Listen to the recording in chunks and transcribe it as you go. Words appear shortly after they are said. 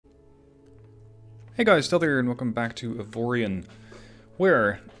Hey guys, still here and welcome back to Avorion,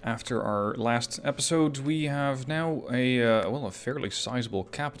 where, after our last episode, we have now a fairly sizable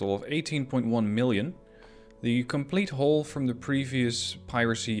capital of 18.1 million. The complete haul from the previous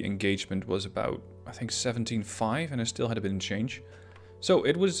piracy engagement was about, I think, 17.5, and it still had a bit of change. So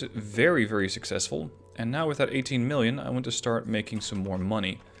it was very, very successful, and now with that 18 million, I want to start making some more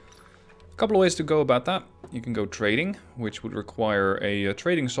money. A couple of ways to go about that. You can go trading, which would require a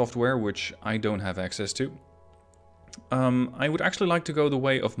trading software, which I don't have access to. I would actually like to go the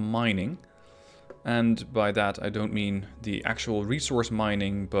way of mining. And by that I don't mean the actual resource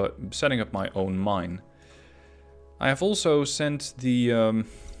mining, but setting up my own mine. I have also sent the,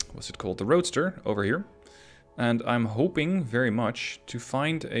 what's it called, the Roadster over here. And I'm hoping very much to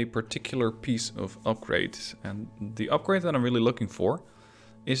find a particular piece of upgrade. And the upgrade that I'm really looking for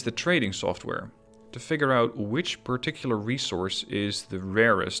is the trading software, to figure out which particular resource is the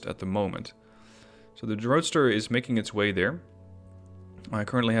rarest at the moment. So the Roadster is making its way there. I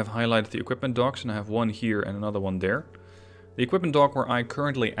currently have highlighted the equipment docks, and I have one here and another one there. The equipment dock where I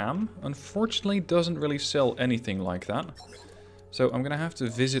currently am, unfortunately, doesn't really sell anything like that. So I'm gonna have to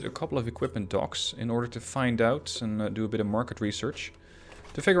visit a couple of equipment docks in order to find out and do a bit of market research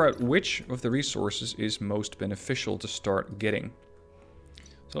to figure out which of the resources is most beneficial to start getting.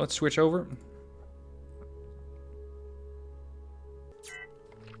 So let's switch over.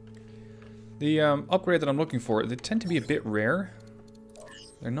 The upgrade that I'm looking for, they tend to be a bit rare.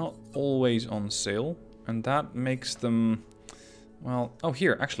 They're not always on sale, and that makes them, well, oh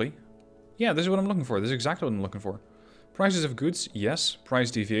here, actually. Yeah, this is what I'm looking for. This is exactly what I'm looking for. Prices of goods, yes.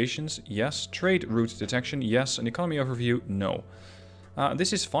 Price deviations, yes. Trade route detection, yes. And economy overview, no.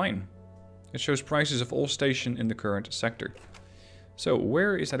 This is fine. It shows prices of all station in the current sector. So,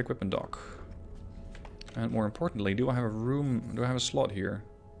 where is that equipment dock? And more importantly, do I have a room, do I have a slot here?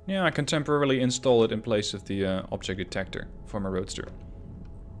 Yeah, I can temporarily install it in place of the object detector for my Roadster.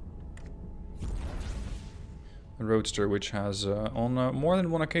 A Roadster which has on more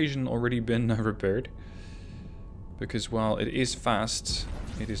than one occasion already been repaired. Because while it is fast,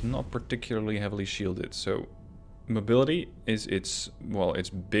 it is not particularly heavily shielded. So, mobility is its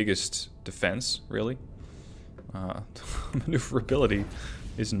biggest defense, really. Maneuverability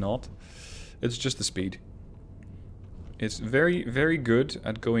is not. It's just the speed. It's very, very good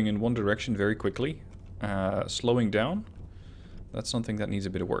at going in one direction very quickly. Slowing down, that's something that needs a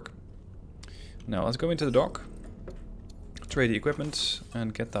bit of work. Now let's go into the dock, trade the equipment,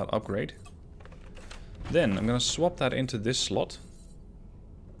 and get that upgrade. Then I'm going to swap that into this slot.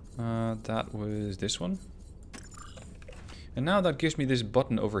 That was this one. And now that gives me this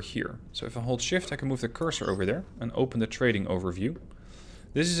button over here. So if I hold shift, I can move the cursor over there and open the trading overview.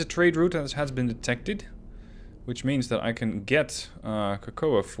 This is a trade route that has been detected, which means that I can get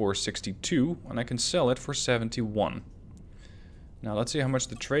cocoa for 62 and I can sell it for 71. Now let's see how much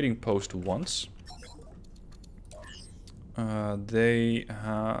the trading post wants. They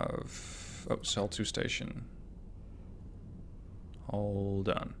have... oh, sell to station. Hold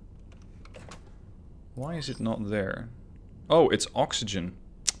on. Why is it not there? Oh, it's oxygen.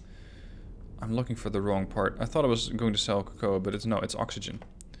 I'm looking for the wrong part. I thought I was going to sell cocoa, but it's oxygen.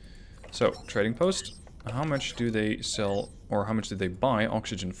 So, trading post. How much do they sell, or how much did they buy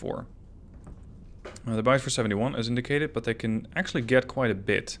oxygen for? They buy it for 71 as indicated, but they can actually get quite a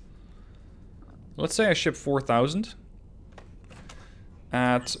bit. Let's say I ship 4,000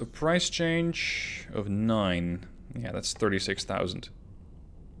 at a price change of 9. Yeah, that's 36,000.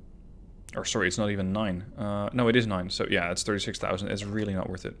 Or sorry, it's not even 9. No, it is 9. So yeah, it's 36,000. It's really not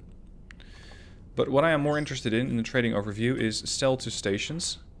worth it. But what I am more interested in the trading overview is sell to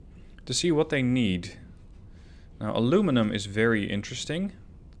stations to see what they need. Now, aluminum is very interesting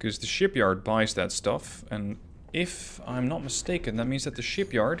because the shipyard buys that stuff. And if I'm not mistaken, that means that the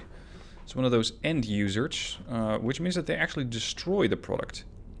shipyard is one of those end users, which means that they actually destroy the product.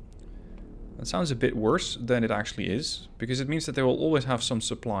 That sounds a bit worse than it actually is, because it means that they will always have some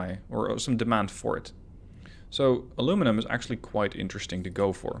supply or some demand for it. So aluminum is actually quite interesting to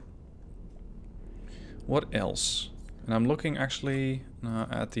go for. What else? And I'm looking actually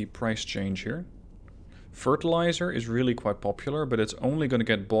at the price change here. Fertilizer is really quite popular, but it's only going to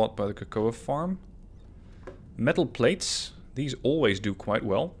get bought by the cocoa farm. Metal plates, these always do quite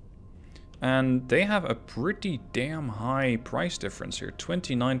well. And they have a pretty damn high price difference here.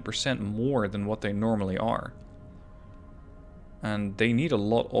 29% more than what they normally are. And they need a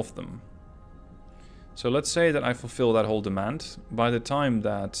lot of them. So let's say that I fulfill that whole demand. By the time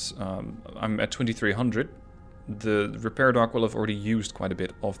that I'm at 2300, the repair dock will have already used quite a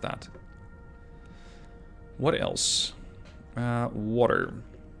bit of that. What else? Water.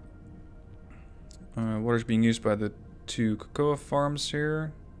 Water is being used by the 2 cocoa farms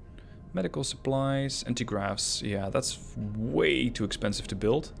here. Medical supplies, antigraphs. Yeah, that's way too expensive to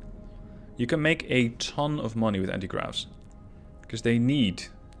build. You can make a ton of money with antigraphs. Because they need,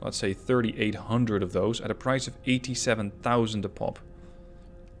 let's say, 3,800 of those at a price of 87,000 a pop.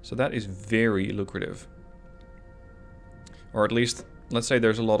 So that is very lucrative. Or at least, let's say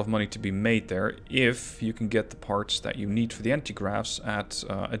there's a lot of money to be made there if you can get the parts that you need for the antigraphs at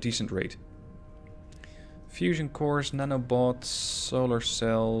a decent rate. Fusion cores, nanobots, solar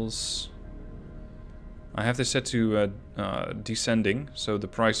cells. I have this set to descending, so the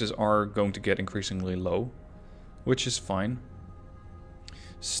prices are going to get increasingly low, which is fine.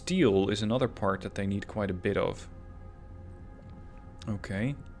 Steel is another part that they need quite a bit of.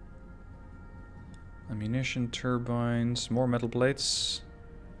 Okay. Ammunition, turbines, more metal plates.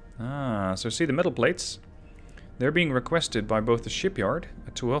 Ah, so see the metal plates? They're being requested by both the shipyard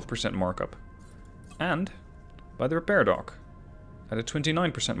at 12% markup and by the repair dock at a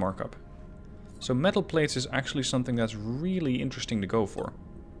 29% markup. So metal plates is actually something that's really interesting to go for.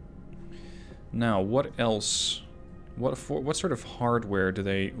 Now, what else? What sort of hardware do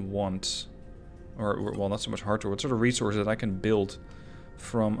they want? Or, well, not so much hardware. What sort of resources that I can build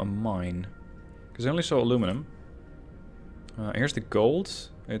from a mine? Because I only saw aluminum. Here's the gold.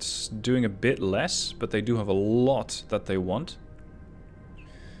 It's doing a bit less, but they do have a lot that they want.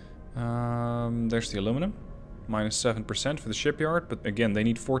 There's the aluminum. Minus 7% for the shipyard, but again, they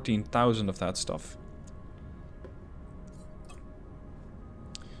need 14,000 of that stuff.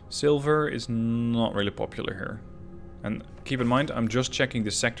 Silver is not really popular here. And keep in mind, I'm just checking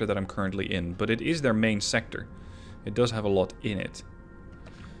the sector that I'm currently in, but it is their main sector. It does have a lot in it.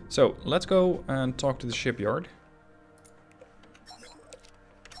 So, let's go and talk to the shipyard.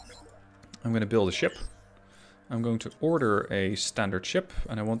 I'm going to build a ship. I'm going to order a standard ship,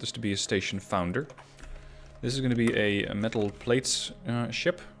 and I want this to be a station founder. This is going to be a metal plates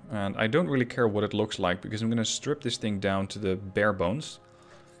ship, and I don't really care what it looks like, because I'm going to strip this thing down to the bare bones.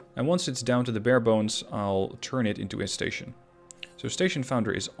 And once it's down to the bare bones, I'll turn it into a station. So station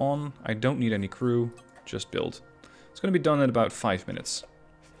founder is on, I don't need any crew, just build. It's going to be done in about 5 minutes.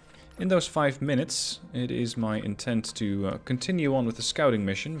 In those 5 minutes, it is my intent to continue on with the scouting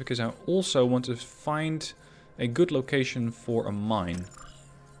mission, because I also want to find a good location for a mine.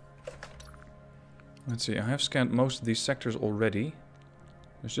 Let's see, I have scanned most of these sectors already.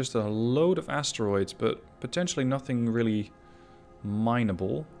 There's just a load of asteroids, but potentially nothing really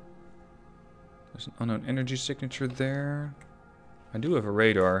mineable. There's an unknown energy signature there. I do have a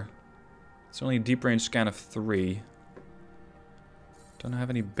radar. It's only a deep range scan of 3. Don't I have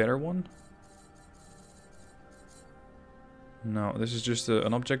any better one? No, this is just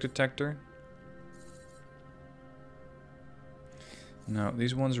an object detector. No,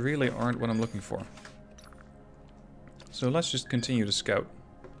 these ones really aren't what I'm looking for. So let's just continue to scout.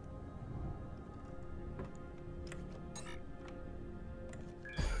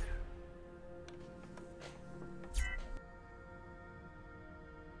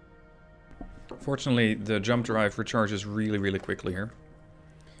 Fortunately, the jump drive recharges really quickly here.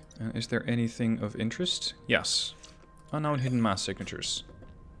 Is there anything of interest? Yes. Unknown hidden mass signatures.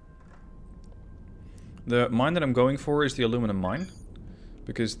 The mine that I'm going for is the aluminum mine,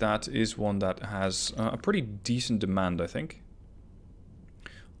 because that is one that has a pretty decent demand, I think.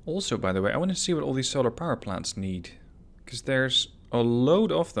 Also, by the way, I want to see what all these solar power plants need, because there's a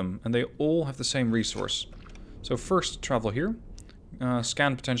load of them, and they all have the same resource. So first, travel here,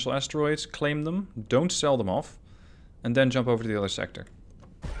 scan potential asteroids, claim them, don't sell them off, and then jump over to the other sector.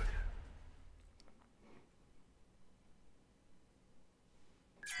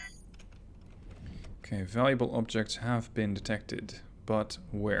 Okay, valuable objects have been detected. But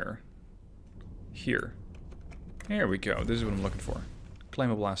where? Here. There we go. This is what I'm looking for.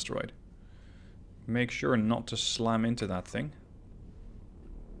 Claimable asteroid. Make sure not to slam into that thing.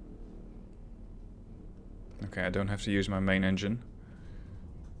 Okay, I don't have to use my main engine.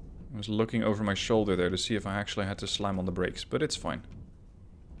 I was looking over my shoulder there to see if I actually had to slam on the brakes, but it's fine.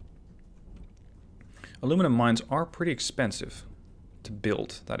 Aluminum mines are pretty expensive to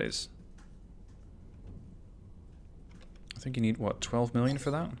build, that is. I think you need, what, 12 million for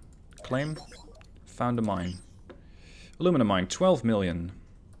that? Claim. Found a mine. Aluminum mine, 12 million.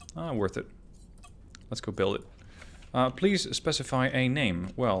 Ah, worth it. Let's go build it. Please specify a name.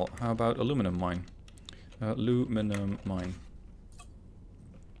 Well, how about aluminum mine? Aluminum mine.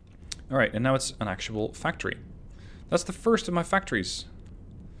 Alright, and now it's an actual factory. That's the first of my factories.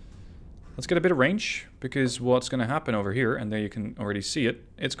 Let's get a bit of range, because what's going to happen over here, and there you can already see it,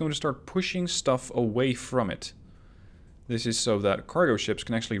 it's going to start pushing stuff away from it. This is so that cargo ships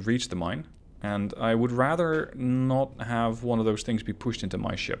can actually reach the mine. And I would rather not have one of those things be pushed into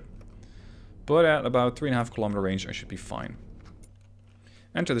my ship. But at about 3.5 kilometer range, I should be fine.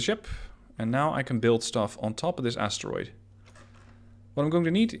 Enter the ship, and now I can build stuff on top of this asteroid. What I'm going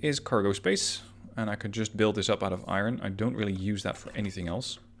to need is cargo space, and I can just build this up out of iron. I don't really use that for anything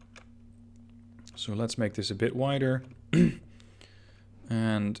else. So let's make this a bit wider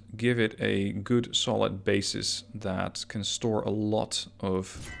and give it a good solid basis that can store a lot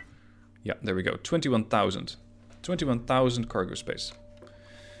of... Yeah, there we go, 21,000. 21,000 cargo space.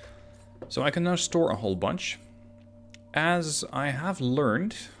 So I can now store a whole bunch. As I have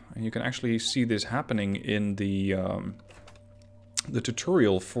learned, and you can actually see this happening in the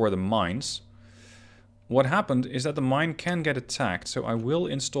tutorial for the mines. What happened is that the mine can get attacked, so I will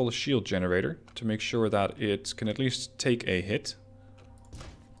install a shield generator to make sure that it can at least take a hit.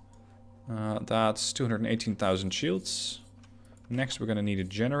 That's 218,000 shields. Next we're going to need a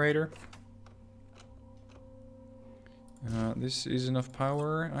generator. This is enough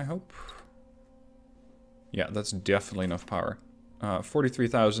power, I hope. Yeah, that's definitely enough power.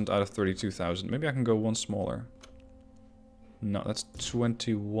 43,000 out of 32,000. Maybe I can go one smaller. No, that's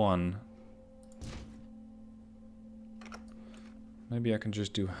 21. Maybe I can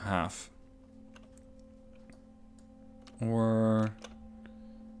just do half. Or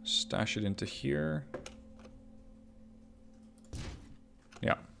stash it into here.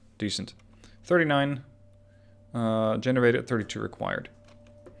 Yeah, decent. 39 generated, 32 required.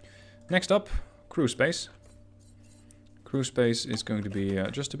 Next up, crew space. Crew space is going to be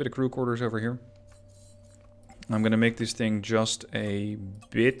just a bit of crew quarters over here. I'm going to make this thing just a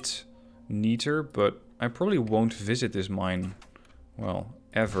bit neater, but I probably won't visit this mine, well,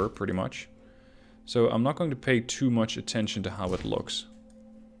 ever, pretty much. So I'm not going to pay too much attention to how it looks,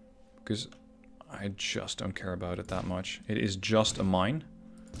 because I just don't care about it that much. It is just a mine.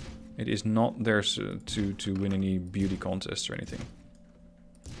 It is not there to win any beauty contests or anything.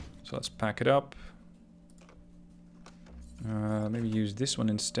 So let's pack it up. Maybe use this one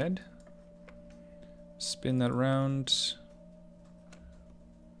instead. Spin that around.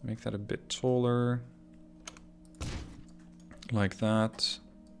 Make that a bit taller. Like that.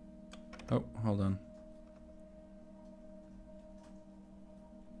 Oh, hold on.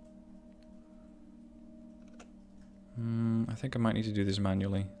 I think I might need to do this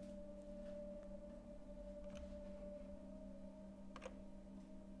manually.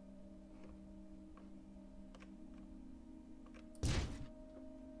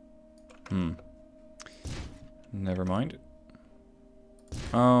 Never mind.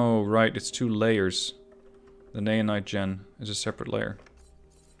 Oh, right, it's 2 layers. The day and night gen is a separate layer.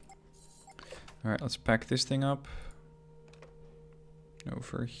 Alright, let's pack this thing up.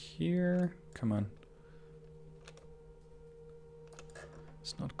 Over here. Come on.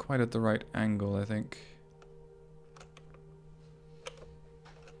 It's not quite at the right angle, I think.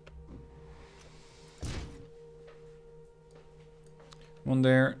 One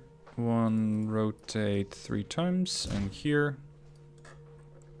there. One rotate 3 times. And here.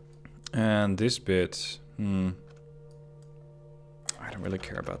 And this bit. I don't really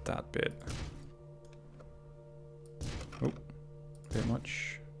care about that bit. Oh, a bit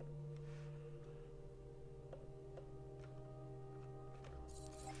much.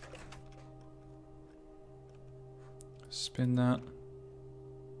 Spin that.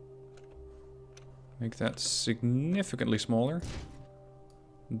 Make that significantly smaller.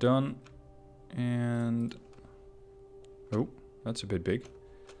 Done. And... oh, that's a bit big.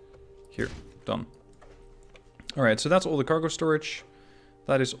 Here, done. Alright, so that's all the cargo storage.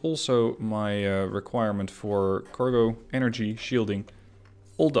 That is also my requirement for cargo, energy, shielding.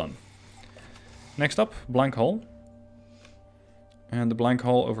 All done. Next up, blank hull. And the blank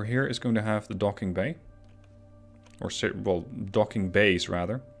hull over here is going to have the docking bay. Or, well, docking bays,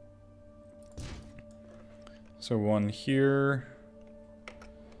 rather. So one here.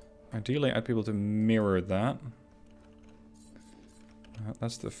 Ideally, I'd be able to mirror that.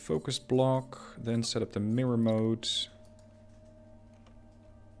 That's the focus block. Then set up the mirror mode.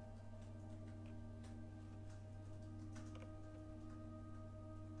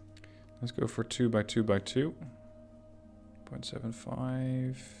 Let's go for 2 by 2 by 2.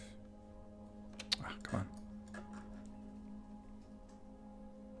 0.75. Ah, come on.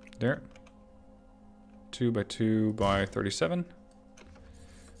 There. 2 by 2 by 37.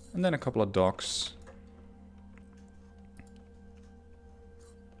 And then a couple of docks.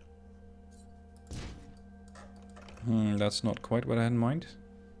 That's not quite what I had in mind.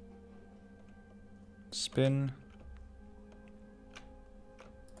 Spin.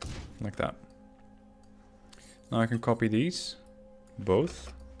 Like that. Now I can copy these.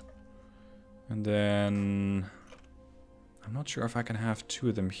 Both. And then... I'm not sure if I can have 2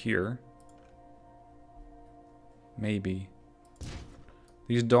 of them here. Maybe.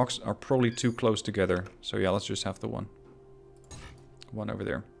 These docks are probably too close together. So yeah, let's just have the one. One over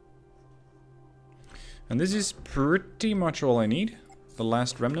there. And this is pretty much all I need. The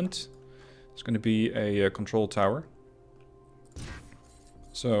last remnant is going to be a control tower.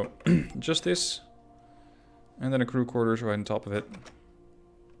 So, just this. And then a crew quarters right on top of it.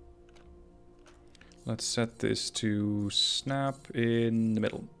 Let's set this to snap in the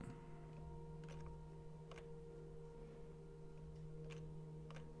middle.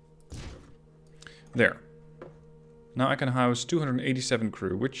 There. Now I can house 287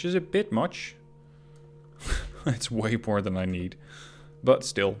 crew, which is a bit much. It's way more than I need. But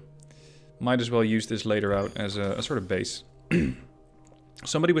still, might as well use this later out as a sort of base.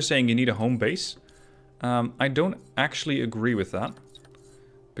 Somebody was saying you need a home base. I don't actually agree with that.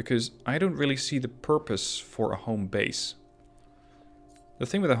 Because I don't really see the purpose for a home base. The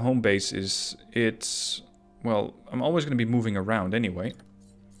thing with a home base is it's... Well, I'm always going to be moving around anyway.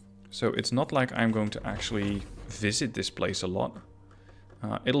 So it's not like I'm going to actually visit this place a lot.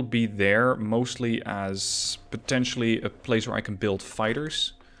 It'll be there mostly as potentially a place where I can build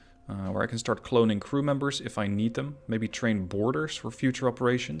fighters. Where I can start cloning crew members if I need them. Maybe train boarders for future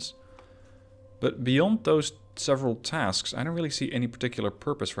operations. But beyond those several tasks, I don't really see any particular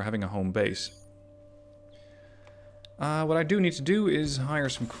purpose for having a home base. What I do need to do is hire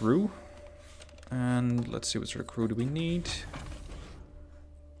some crew. And let's see, what sort of crew do we need?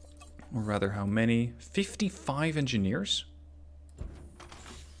 Or rather, how many? 55 engineers?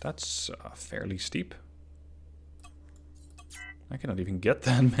 That's fairly steep. I cannot even get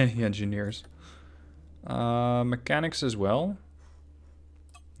that many engineers. Mechanics as well.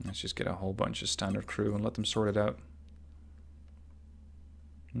 Let's just get a whole bunch of standard crew and let them sort it out.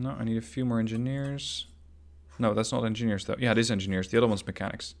 No, I need a few more engineers. No, that's not engineers though. Yeah, it is engineers. The other one's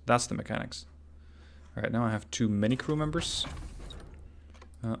mechanics. That's the mechanics. Alright, now I have too many crew members.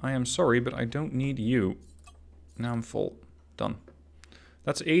 I am sorry, but I don't need you. Now I'm full. Done.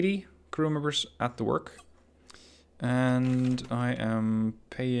 That's 80 crew members at the work. And I am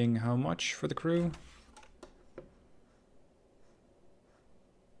paying how much for the crew?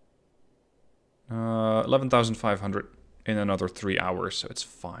 11,500 in another 3 hours, so it's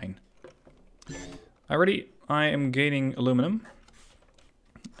fine. Alrighty, I am gaining aluminum.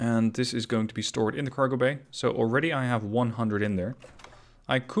 And this is going to be stored in the cargo bay. So already I have 100 in there.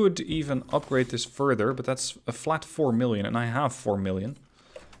 I could even upgrade this further, but that's a flat 4 million, and I have 4 million.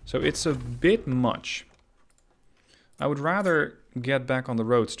 So it's a bit much. I would rather get back on the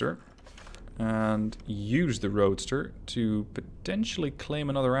Roadster and use the Roadster to potentially claim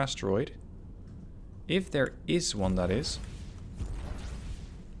another asteroid. If there is one, that is.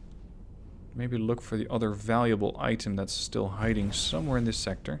 Maybe look for the other valuable item that's still hiding somewhere in this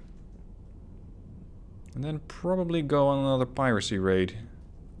sector. And then probably go on another piracy raid.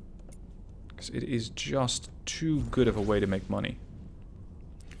 Because it is just too good of a way to make money.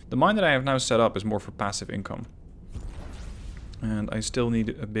 The mine that I have now set up is more for passive income. And I still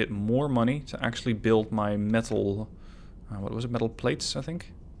need a bit more money to actually build my metal... what was it? Metal plates, I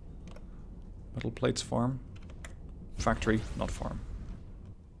think? Metal plates farm. Factory, not farm.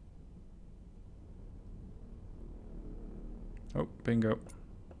 Oh, bingo.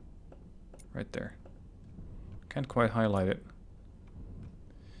 Right there. Can't quite highlight it.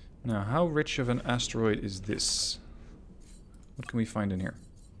 Now, how rich of an asteroid is this? What can we find in here?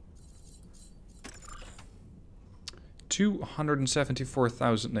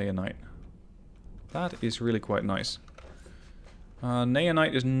 274,000 naonite. That is really quite nice.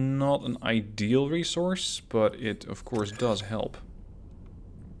 Naonite is not an ideal resource, but it of course does help.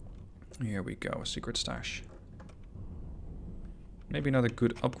 Here we go, a secret stash. Maybe another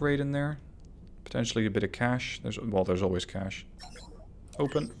good upgrade in there. Potentially a bit of cash. There's always cash.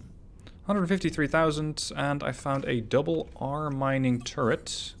 Open. 153,000, and I found a double R mining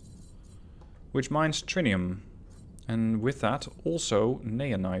turret, which mines trinium. And with that, also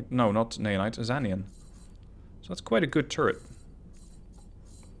naonite. No, not naonite, Zanian. So that's quite a good turret.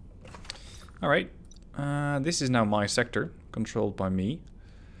 Alright. This is now my sector, controlled by me.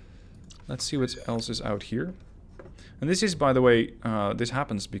 Let's see what else is out here. And this is, by the way, this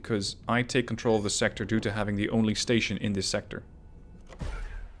happens because I take control of the sector due to having the only station in this sector.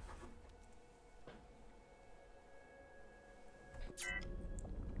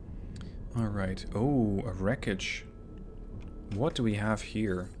 Alright. Oh, a wreckage. What do we have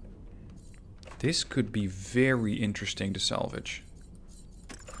here? This could be very interesting to salvage.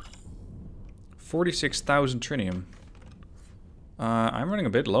 46,000 trinium. I'm running a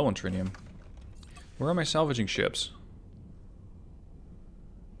bit low on trinium. Where are my salvaging ships?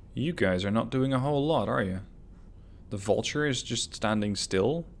 You guys are not doing a whole lot, are you? The Vulture is just standing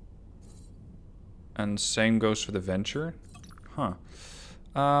still. And same goes for the Venture. Huh.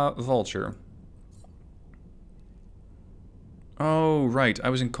 Vulture. Oh, right. I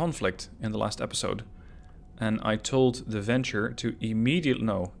was in conflict in the last episode. And I told the Venture to immediately...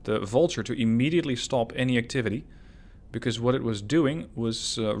 No, the Vulture to immediately stop any activity. Because what it was doing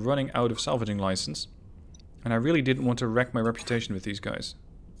was running out of salvaging license. And I really didn't want to wreck my reputation with these guys.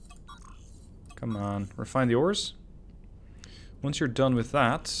 Come on. Refine the ores. Once you're done with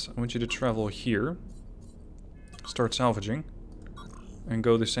that, I want you to travel here. Start salvaging. And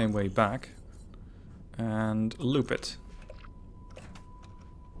go the same way back. And loop it.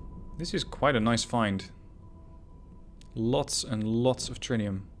 This is quite a nice find. Lots and lots of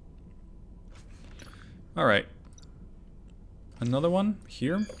trinium. Alright. Another one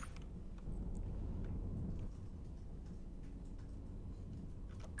here.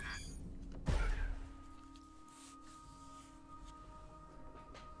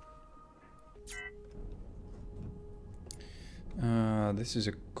 This is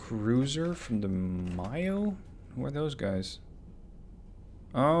a cruiser from the Mayo? Who are those guys?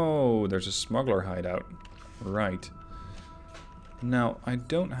 Oh, there's a smuggler hideout. Right. Now, I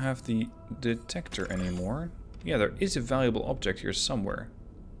don't have the detector anymore. Yeah, there is a valuable object here somewhere.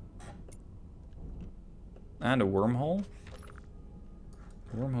 And a wormhole.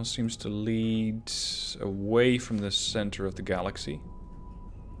 The wormhole seems to lead away from the center of the galaxy.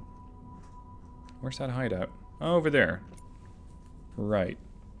 Where's that hideout? Oh, over there. Right.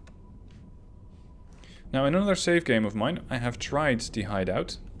 Now, in another save game of mine, I have tried the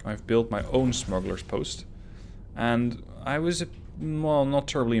hideout. I've built my own smuggler's post. And I was, well, not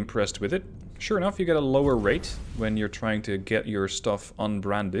terribly impressed with it. Sure enough, you get a lower rate when you're trying to get your stuff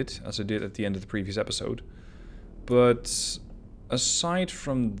unbranded, as I did at the end of the previous episode. But aside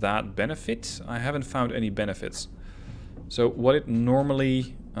from that benefit, I haven't found any benefits. So what it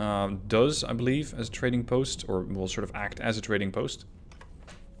normally does, I believe, as a trading post, or will sort of act as a trading post,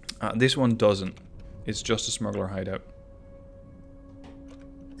 this one doesn't. It's just a smuggler hideout.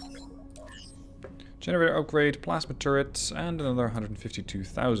 Generator upgrade, plasma turrets, and another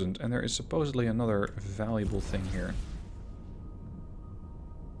 152,000. And there is supposedly another valuable thing here.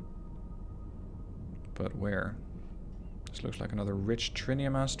 But where? This looks like another rich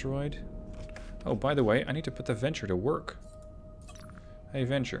trinium asteroid. Oh, by the way, I need to put the Venture to work. Hey,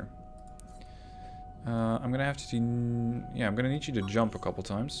 Venture. I'm gonna have to... Yeah, I'm gonna need you to jump a couple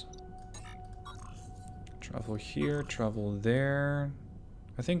times. Travel here, travel there.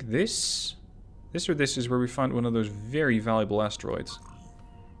 I think this or this is where we found one of those very valuable asteroids.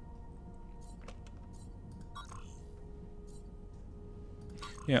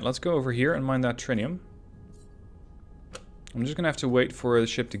 Yeah, let's go over here and mine that trinium. I'm just gonna have to wait for the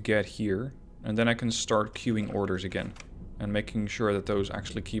ship to get here, and then I can start queuing orders again and making sure that those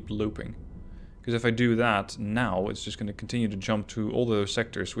actually keep looping. Because if I do that now, it's just gonna continue to jump to all those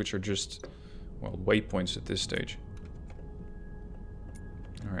sectors which are just, well, waypoints at this stage.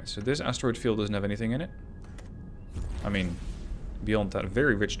 Alright, so this asteroid field doesn't have anything in it. I mean, beyond that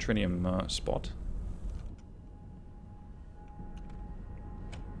very rich trinium spot.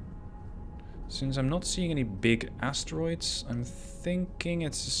 Since I'm not seeing any big asteroids, I'm thinking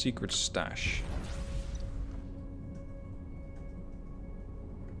it's a secret stash.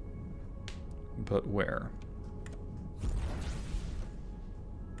 But where?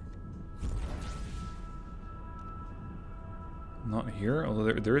 Not here,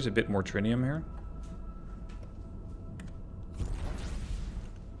 although there is a bit more trinium here.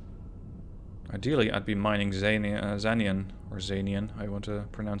 Ideally, I'd be mining Zanian, or Zanian, how you want to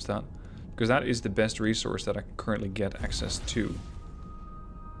pronounce that. Because that is the best resource that I can currently get access to.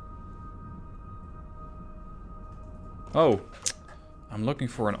 Oh! I'm looking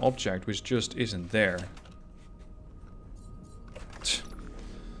for an object which just isn't there.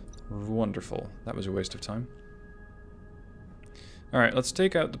 Wonderful. That was a waste of time. Alright, let's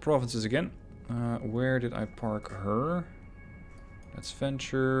take out the provinces again. Where did I park her? Let's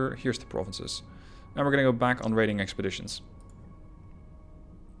venture. Here's the provinces. Now we're going to go back on raiding expeditions.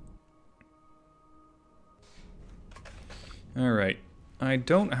 Alright. I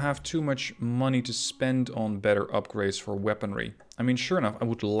don't have too much money to spend on better upgrades for weaponry. I mean, sure enough, I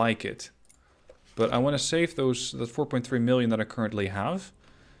would like it. But I want to save that 4.3 million that I currently have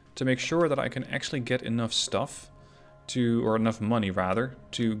to make sure that I can actually get enough stuff to, or enough money rather,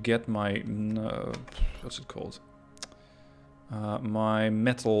 to get my, what's it called? My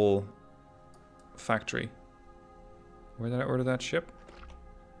metal factory. Where did I order that ship?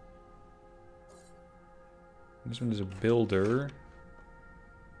 This one is a builder.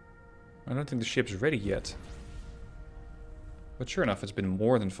 I don't think the ship's ready yet. But sure enough, it's been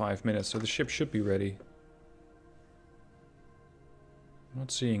more than 5 minutes, so the ship should be ready. Not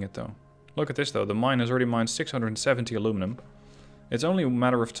seeing it though. Look at this though, the mine has already mined 670 aluminum. It's only a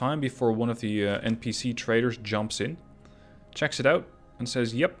matter of time before one of the NPC traders jumps in, checks it out, and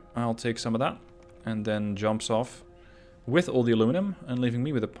says, yep, I'll take some of that. And then jumps off with all the aluminum and leaving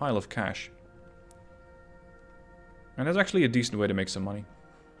me with a pile of cash. And that's actually a decent way to make some money.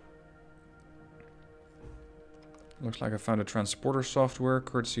 Looks like I found a transporter software,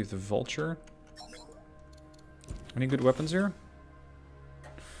 courtesy of the Vulture. Any good weapons here?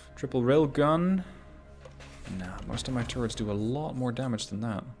 Triple rail gun. Nah, most of my turrets do a lot more damage than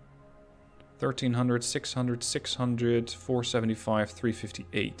that. 1300, 600, 600, 475,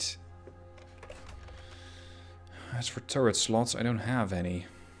 358. As for turret slots, I don't have any.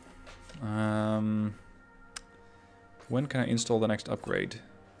 When can I install the next upgrade?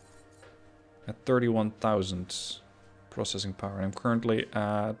 At 31,000 processing power. And I'm currently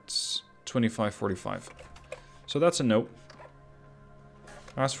at 2545. So that's a no.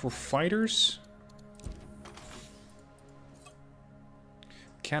 As for fighters...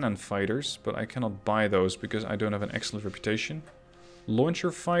 Cannon fighters, but I cannot buy those because I don't have an excellent reputation.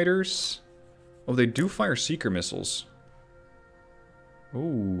 Launcher fighters... Oh, they do fire seeker missiles.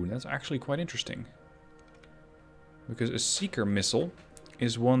 Ooh, that's actually quite interesting. Because a seeker missile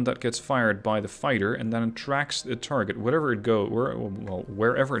is one that gets fired by the fighter and then tracks the target wherever it goes,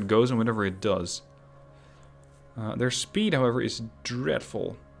 wherever it goes and whatever it does. Their speed, however, is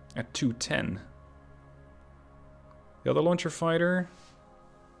dreadful at 210. The other launcher fighter,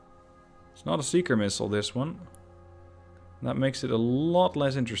 it's not a seeker missile, this one. That makes it a lot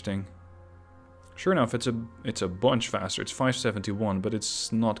less interesting. Sure enough, it's a bunch faster. It's 571, but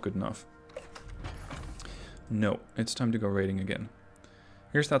it's not good enough. No, it's time to go raiding again.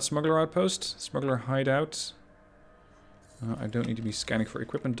 Here's that smuggler outpost, smuggler hideout. I don't need to be scanning for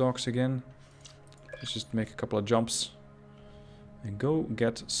equipment docks again. Let's just make a couple of jumps and go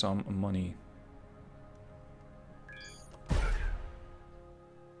get some money.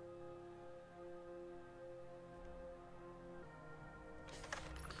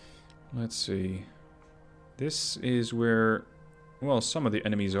 Let's see. This is where, well, some of the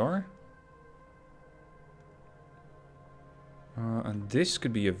enemies are. And this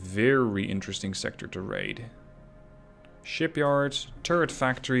could be a very interesting sector to raid. Shipyards, turret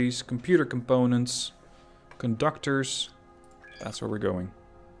factories, computer components, conductors. That's where we're going.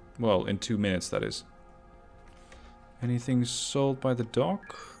 Well, in 2 minutes, that is. Anything sold by the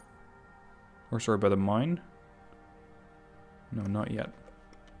dock? Or sorry, by the mine? No, not yet.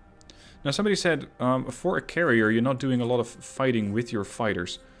 Now, somebody said, for a carrier, you're not doing a lot of fighting with your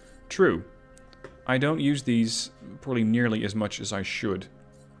fighters. True. I don't use these probably nearly as much as I should.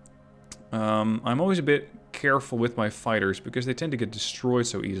 I'm always a bit careful with my fighters because they tend to get destroyed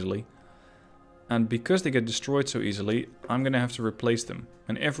so easily. And because they get destroyed so easily, I'm going to have to replace them.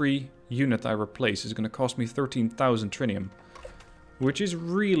 And every unit I replace is going to cost me 13,000 trinium, which is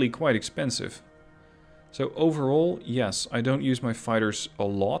really quite expensive. So overall, yes, I don't use my fighters a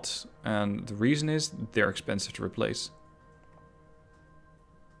lot, and the reason is they're expensive to replace.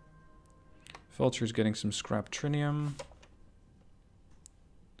 Vulture's getting some scrap trinium.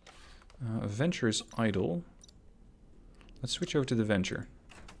 Venture is idle. Let's switch over to the Venture.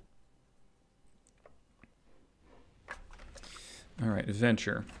 Alright,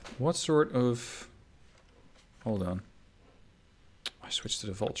 Venture. What sort of... Hold on. I switched to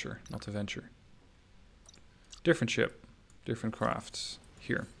the Vulture, not the Venture. Different ship, different crafts.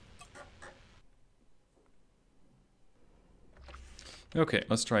 Here. Okay,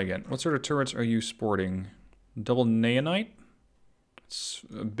 let's try again. What sort of turrets are you sporting? Double Neonite? It's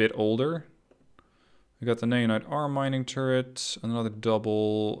a bit older. We got the Neonite arm mining turret, another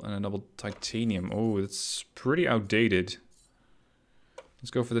double, and a double titanium. Oh, it's pretty outdated.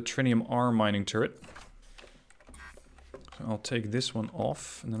 Let's go for the trinium arm mining turret. So I'll take this one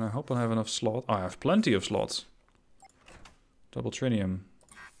off, and then I hope I'll have enough slots. Oh, I have plenty of slots. Double trinium.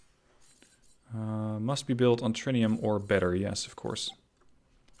 Must be built on trinium or better, yes, of course.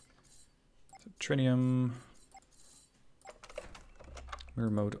 So, trinium. Mirror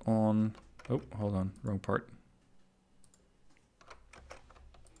mode on. Oh, hold on, wrong part.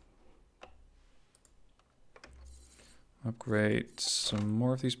 Upgrade some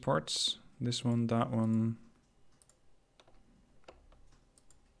more of these parts. This one, that one.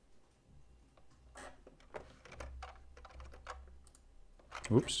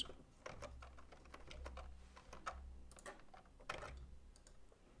 Oops.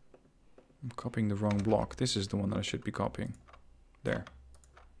 I'm copying the wrong block. This is the one that I should be copying. There.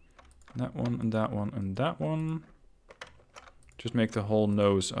 That one, and that one, and that one. Just make the whole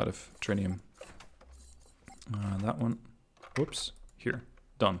nose out of trinium. That one. Whoops. Here.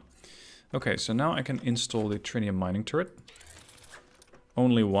 Done. Okay, so now I can install the trinium mining turret.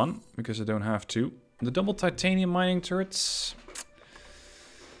 Only one, because I don't have two. The double titanium mining turrets...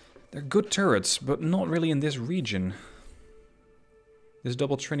 they're good turrets, but not really in this region. This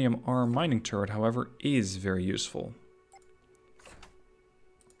double trinium R mining turret, however, is very useful.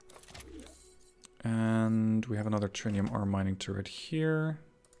 And we have another trinium R mining turret here.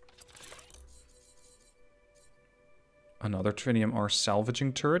 Another trinium R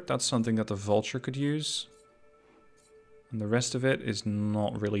salvaging turret. That's something that the vulture could use. And the rest of it is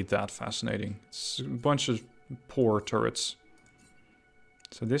not really that fascinating. It's a bunch of poor turrets.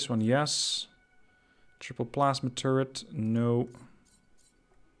 So this one, yes. Triple plasma turret, no.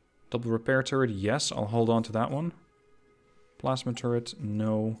 Double repair turret, yes. I'll hold on to that one. Plasma turret,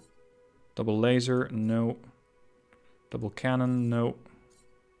 no. Double laser, no. Double cannon, no.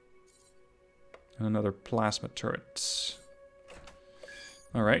 And another plasma turret.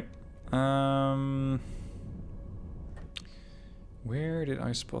 Alright. Where did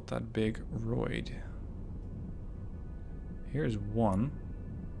I spot that big roid? Here's one.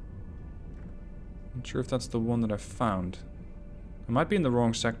 Not sure if that's the one that I found. I might be in the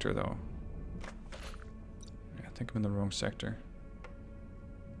wrong sector, though. Yeah, I think I'm in the wrong sector.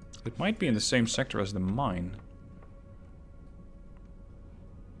 It might be in the same sector as the mine.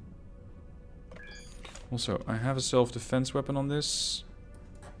 Also, I have a self-defense weapon on this.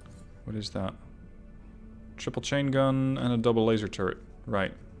 What is that? Triple chain gun and a double laser turret.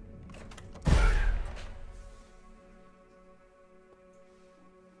 Right.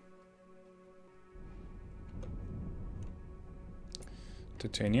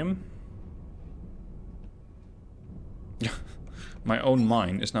 Titanium. My own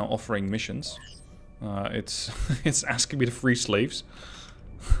mine is now offering missions. It's asking me to free slaves.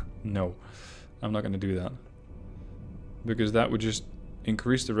 No, I'm not going to do that. Because that would just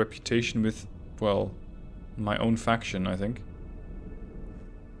increase the reputation with, well, my own faction, I think.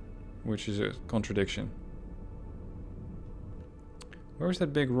 Which is a contradiction. Where's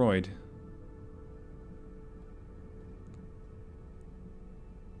that big roid?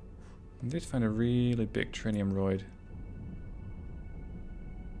 I did find a really big trinium roid.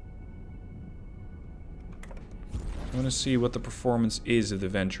 I want to see what the performance is of the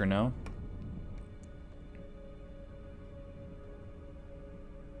Venture now.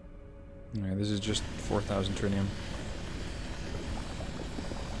 Yeah, this is just 4,000 trinium.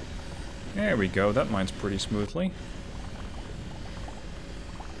 There we go, that mines pretty smoothly.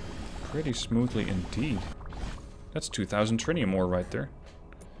 Pretty smoothly indeed. That's 2,000 trinium ore right there.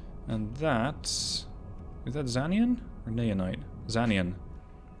 And that's... is that Xanian? Or Neonite? Xanian.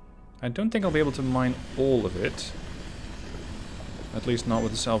 I don't think I'll be able to mine all of it. At least not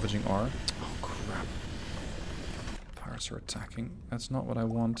with the salvaging R. Oh crap. Pirates are attacking. That's not what I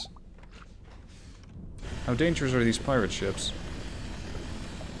want. How dangerous are these pirate ships?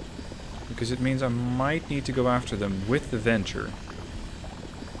 Because it means I might need to go after them with the Venture.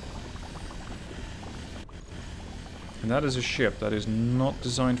 And that is a ship that is not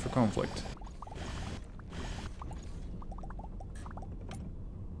designed for conflict.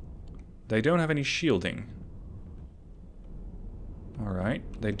 They don't have any shielding.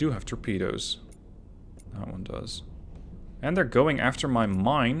 Alright, they do have torpedoes. That one does. And they're going after my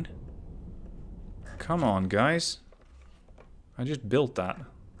mine. Come on, guys. I just built that.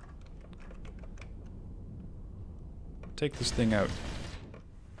 Take this thing out.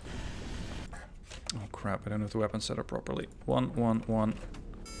 Oh crap, I don't have the weapon set up properly. One.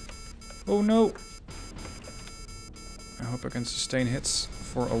 Oh no! I hope I can sustain hits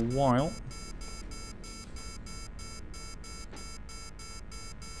for a while.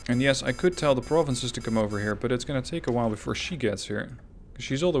 And yes, I could tell the provinces to come over here, but it's gonna take a while before she gets here. Because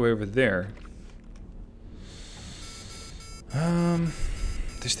she's all the way over there.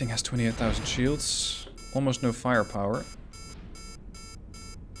 This thing has 28,000 shields. Almost no firepower.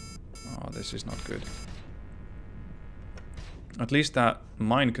 Oh, this is not good. At least that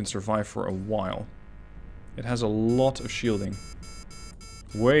mine can survive for a while. It has a lot of shielding.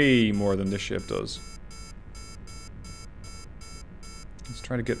 Way more than this ship does. Let's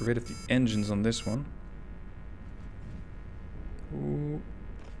try to get rid of the engines on this one. Ooh.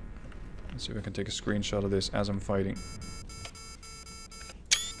 Let's see if I can take a screenshot of this as I'm fighting.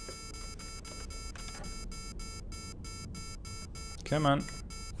 Come on.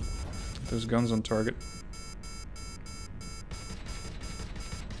 Get those guns on target.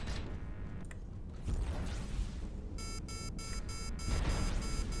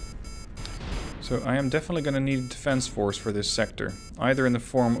 So I am definitely going to need a defense force for this sector. Either in the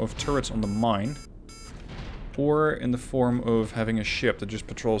form of turrets on the mine, or in the form of having a ship that just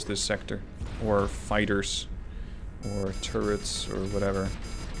patrols this sector. Or fighters, or turrets, or whatever.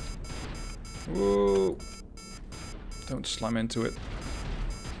 Whoa! Don't slam into it.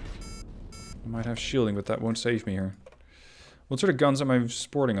 I might have shielding, but that won't save me here. What sort of guns am I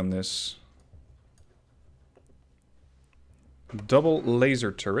sporting on this? Double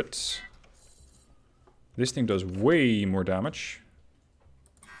laser turrets. This thing does way more damage.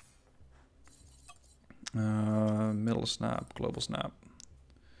 Middle snap, global snap.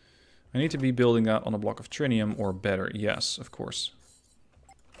 I need to be building that on a block of trinium or better. Yes, of course.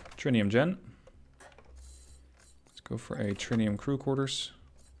 Trinium gen. Let's go for a trinium crew quarters.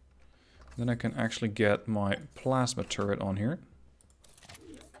 Then I can actually get my plasma turret on here.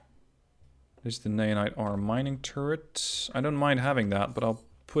 This is the Neonite R mining turret. I don't mind having that, but I'll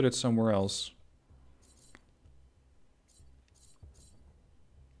put it somewhere else.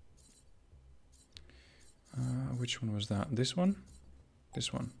 Which one was that? This one?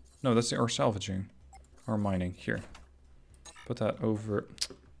 This one. No, that's the R salvaging. R mining. Here. Put that over...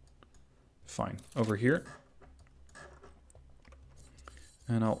 Fine. Over here.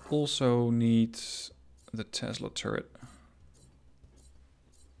 And I'll also need the Tesla turret.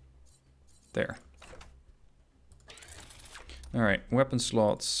 There. Alright, weapon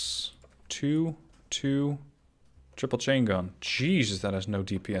slots. 2, 2, triple chain gun. Jesus, that has no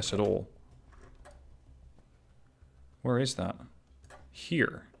DPS at all. Where is that?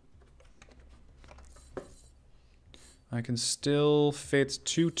 Here. I can still fit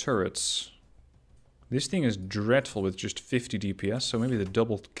 2 turrets. This thing is dreadful with just 50 DPS, so maybe the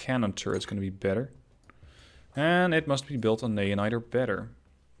double cannon turret's going to be better. And it must be built on Neonite or better.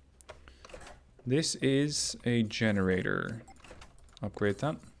 This is a generator. Upgrade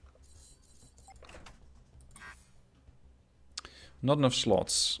that. Not enough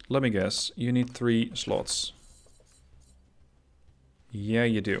slots. Let me guess. You need 3 slots. Yeah,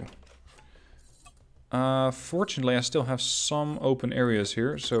 you do. Fortunately, I still have some open areas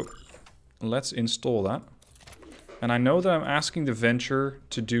here, so let's install that. And I know that I'm asking the Venture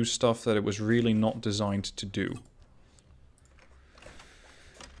to do stuff that it was really not designed to do.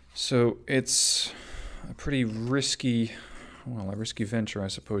 So it's a pretty risky, well, a risky venture, I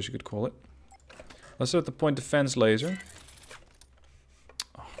suppose you could call it. Let's set the point defense laser.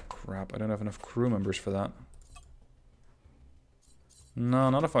 Oh, crap, I don't have enough crew members for that. No,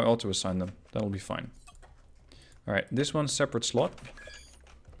 not if I auto-assign them. That'll be fine. Alright, this one's separate slot.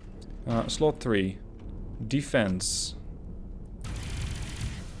 Slot 3. Defense.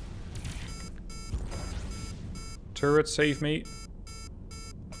 Turret, save me.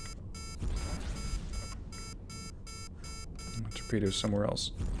 Torpedoes somewhere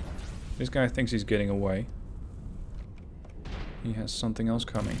else. This guy thinks he's getting away. He has something else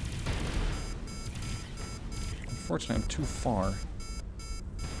coming. Unfortunately, I'm too far.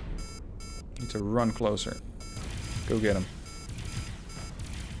 Need to run closer. Go get him.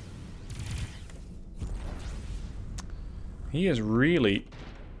 He is really,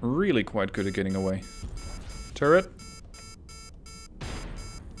 really quite good at getting away. Turret.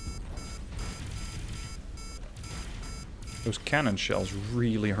 Those cannon shells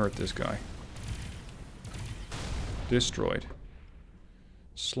really hurt this guy. Destroyed.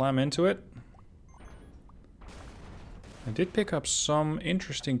 Slam into it. I did pick up some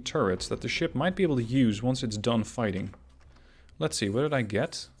interesting turrets that the ship might be able to use once it's done fighting. Let's see, what did I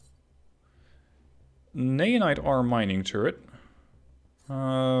get? Neonite R mining turret.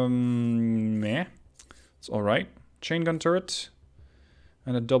 Meh. It's alright. Chain gun turret.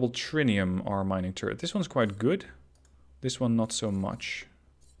 And a double trinium R mining turret. This one's quite good. This one not so much.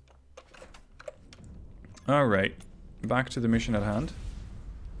 Alright. Back to the mission at hand.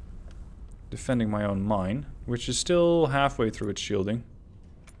 Defending my own mine, which is still halfway through its shielding.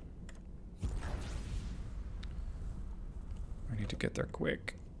 I need to get there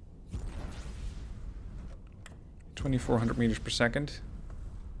quick. 2400 meters per second.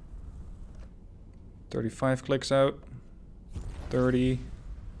 35 clicks out. 30.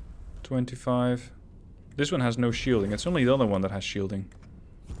 25. This one has no shielding. It's only the other one that has shielding.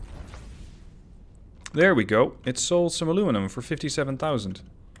 There we go. It sold some aluminum for 57,000.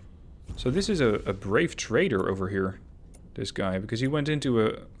 So this is a brave trader over here, this guy, because he went into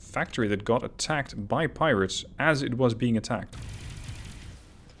a factory that got attacked by pirates as it was being attacked.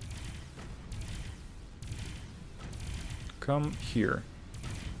 Come here.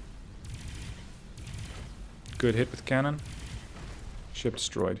 Good hit with cannon. Ship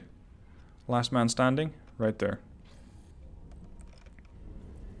destroyed. Last man standing, right there.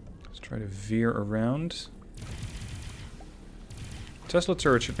 Let's Try to veer around. Tesla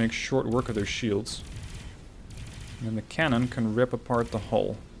turret should make short work of their shields. And then the cannon can rip apart the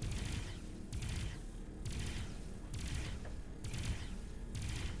hull.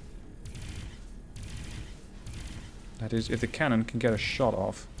 That is, if the cannon can get a shot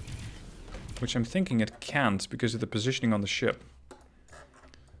off. Which I'm thinking it can't because of the positioning on the ship.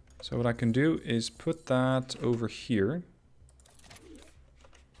 So what I can do is put that over here.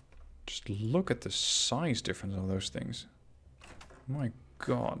 Just look at the size difference of those things. My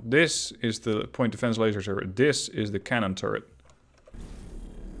god. This is the point defense laser turret. This is the cannon turret.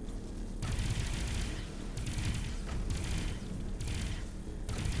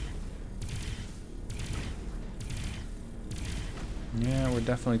 Yeah, we're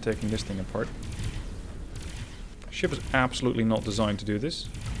definitely taking this thing apart. Ship is absolutely not designed to do this.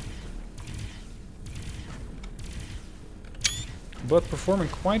 But performing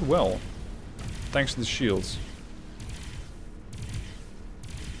quite well, thanks to the shields.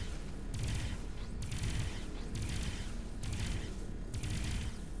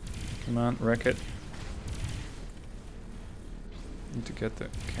 Come on, wreck it. Need to get the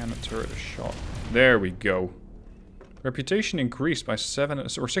cannon turret a shot. There we go. Reputation increased by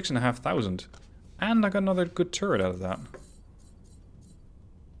 6,500. And I got another good turret out of that.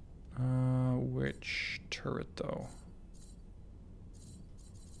 Which turret though?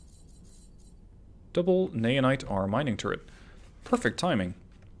 Double Naonite R mining turret. Perfect timing.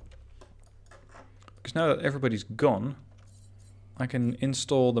 Because now that everybody's gone, I can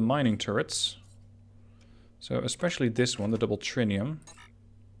install the mining turrets. So especially this one, the double trinium.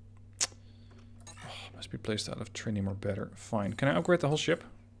 Oh, must be placed out of trinium or better. Fine. Can I upgrade the whole ship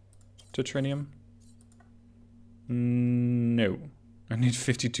to trinium? No. I need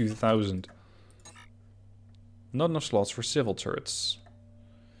 52,000. Not enough slots for civil turrets.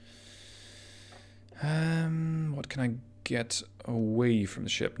 What can I get away from the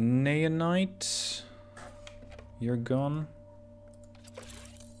ship? Naonite. You're gone.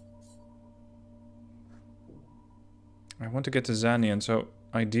 I want to get to Zanian, so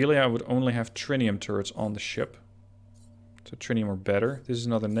ideally I would only have trinium turrets on the ship. So trinium or better. This is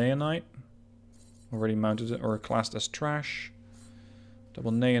another Naonite. Already mounted or classed as trash.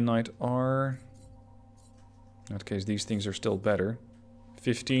 Double Naonite R. In that case, these things are still better.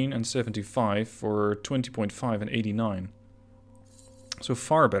 15 and 75 for 20.5 and 89. So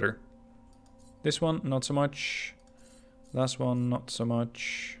far better. This one, not so much. Last one, not so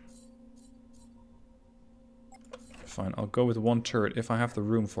much. Fine, I'll go with one turret if I have the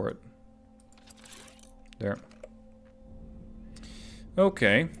room for it. There.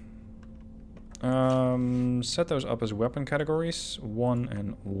 Okay. Set those up as weapon categories. 1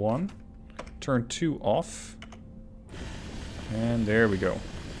 and 1. Turn 2 off. And there we go.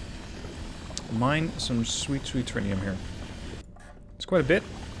 Mine some sweet, sweet trinium here. It's quite a bit.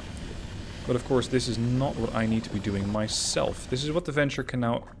 But of course, this is not what I need to be doing myself. This is what the Venture can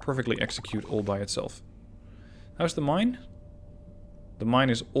now perfectly execute all by itself. How's the mine? The mine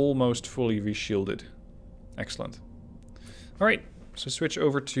is almost fully reshielded. Excellent. Alright, so switch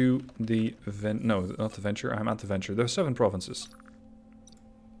over to the... No, not the Venture. I'm at the Venture. There are 7 provinces.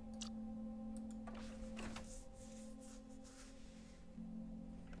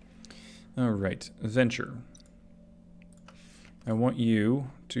 Alright, Venture. I want you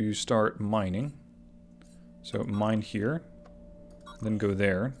to start mining. So mine here, then go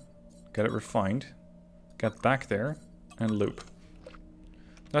there, get it refined, get back there, and loop.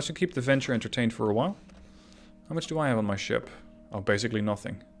 That should keep the Venture entertained for a while. How much do I have on my ship? Oh, basically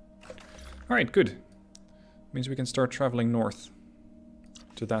nothing. Alright, good. Means we can start traveling north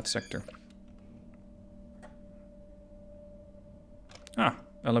to that sector. Ah,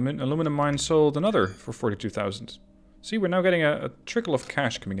 aluminum mine sold another for 42,000. See, we're now getting a trickle of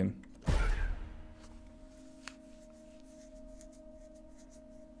cash coming in.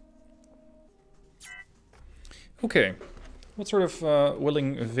 Okay, what sort of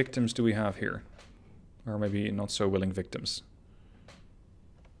willing victims do we have here? Or maybe not so willing victims.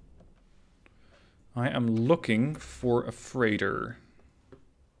 I am looking for a freighter.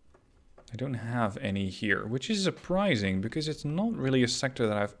 I don't have any here, which is surprising because it's not really a sector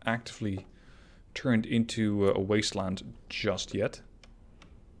that I've actively turned into a wasteland just yet.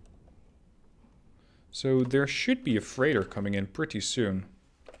 So there should be a freighter coming in pretty soon.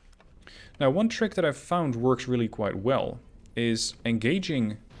 Now, one trick that I've found works really quite well is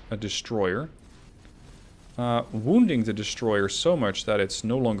engaging a destroyer, wounding the destroyer so much that it's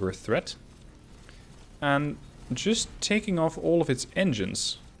no longer a threat, and just taking off all of its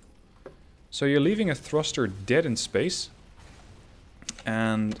engines. So you're leaving a thruster dead in space,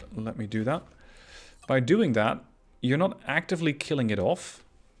 And let me do that. By doing that, you're not actively killing it off.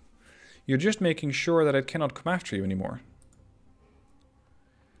 You're just making sure that it cannot come after you anymore.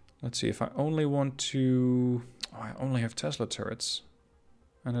 Let's see, if I only want to... Oh, I only have Tesla turrets.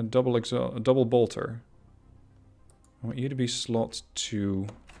 And a double bolter. I want you to be slot 2.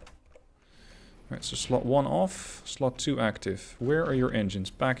 Alright, so slot 1 off, slot 2 active. Where are your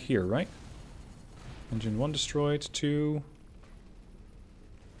engines? Back here, right? Engine 1 destroyed, 2...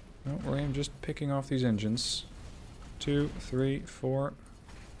 No, I'm just picking off these engines. 2, 3, 4...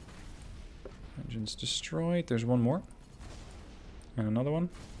 Engines destroyed. There's one more. And another one.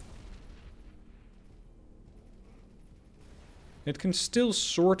 It can still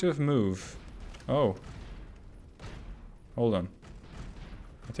sort of move. Oh. Hold on.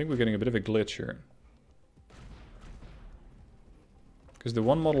 I think we're getting a bit of a glitch here. Because the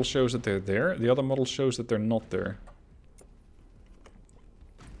one model shows that they're there, the other model shows that they're not there.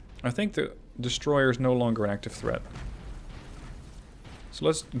 I think the destroyer is no longer an active threat. So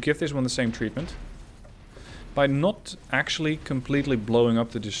let's give this one the same treatment. By not actually completely blowing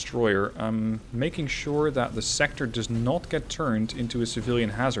up the destroyer, I'm making sure that the sector does not get turned into a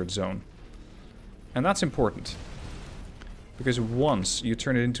civilian hazard zone. And that's important. Because once you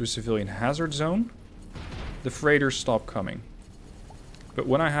turn it into a civilian hazard zone, the freighters stop coming. But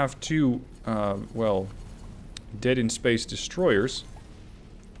when I have two, well, dead-in-space destroyers,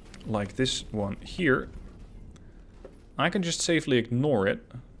 like this one here, I can just safely ignore it.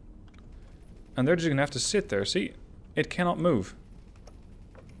 And they're just gonna have to sit there. See? It cannot move.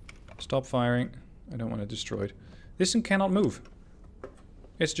 Stop firing. I don't want it destroyed. This one cannot move.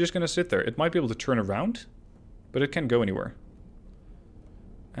 It's just gonna sit there. It might be able to turn around, but it can't go anywhere.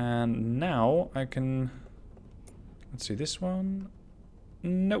 And now I can... Let's see, this one...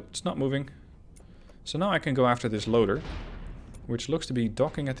 Nope, it's not moving. So now I can go after this loader, which looks to be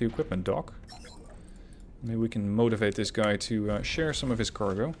docking at the equipment dock. Maybe we can motivate this guy to share some of his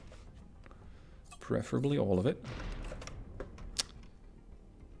cargo. Preferably all of it.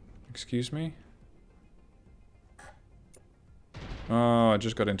 Excuse me? Oh, I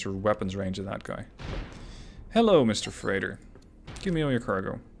just got into weapons range of that guy. Hello, Mr. Freighter. Give me all your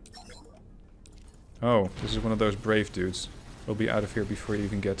cargo. Oh, this is one of those brave dudes. We'll be out of here before you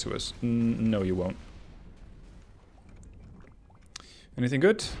even get to us. No, you won't. Anything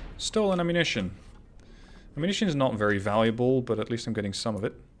good? Stolen ammunition. Ammunition is not very valuable, but at least I'm getting some of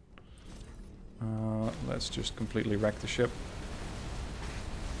it. Let's just completely wreck the ship.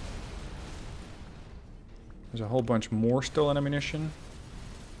 There's a whole bunch more stolen ammunition.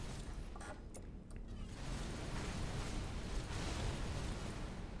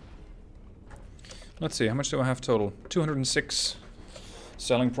 Let's see, how much do I have total? 206.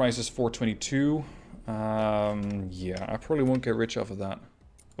 Selling price is 422. Yeah, I probably won't get rich off of that.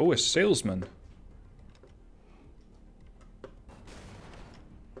 Oh, a salesman.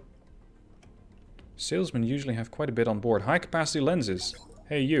 Salesmen usually have quite a bit on board. High capacity lenses.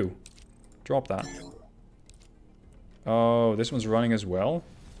 Hey, you. Drop that. Oh, this one's running as well.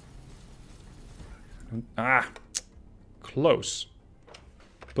 Ah, close.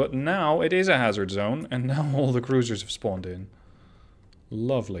 But now it is a hazard zone, and now all the cruisers have spawned in.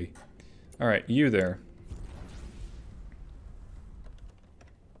 Lovely. Alright, you there.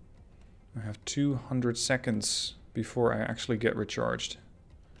 I have 200 seconds before I actually get recharged.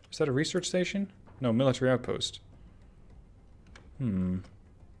 Is that a research station? No, military outpost. By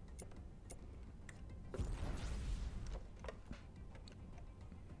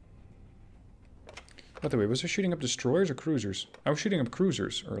the way, was I shooting up destroyers or cruisers? I was shooting up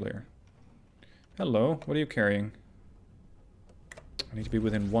cruisers earlier. Hello, what are you carrying? I need to be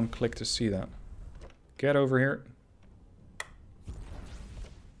within one click to see that. Get over here.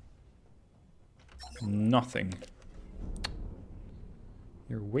 Nothing.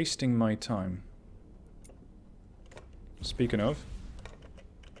 You're wasting my time. Speaking of,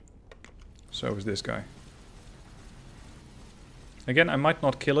 so is this guy. Again, I might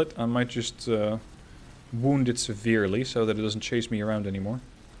not kill it. I might just wound it severely so that it doesn't chase me around anymore.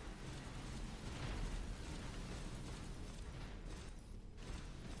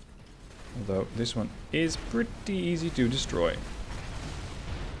 Although this one is pretty easy to destroy.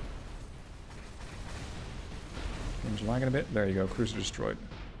 Game's lagging a bit. There you go, cruiser destroyed.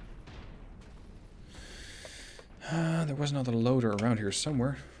 There was another loader around here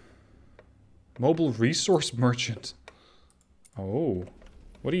somewhere. Mobile resource merchant. Oh,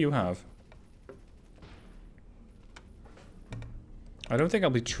 what do you have? I don't think I'll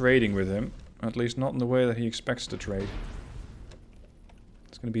be trading with him. At least not in the way that he expects to trade.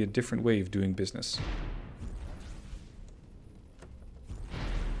 It's going to be a different way of doing business.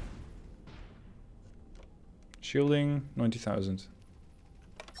 Shielding, 90,000.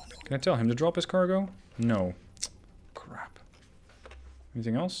 Can I tell him to drop his cargo? No. Crap.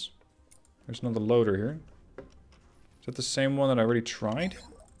 Anything else? There's another loader here. Is that the same one that I already tried?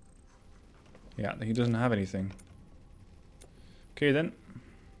 Yeah, he doesn't have anything. Okay then.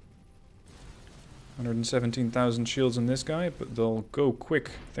 117,000 shields on this guy, but they'll go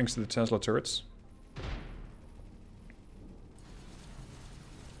quick thanks to the Tesla turrets.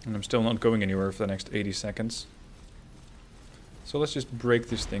 And I'm still not going anywhere for the next 80 seconds. So let's just break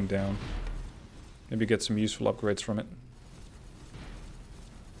this thing down. Maybe get some useful upgrades from it.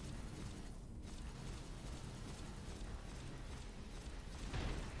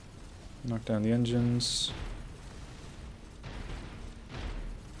 Knock down the engines.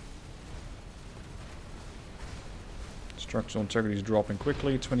 Structural integrity is dropping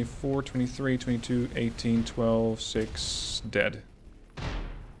quickly. 24, 23, 22, 18, 12, 6, dead.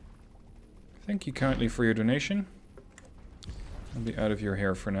 Thank you kindly for your donation. I'll be out of your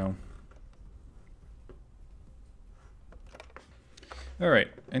hair for now. Alright,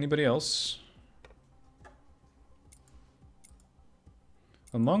 anybody else?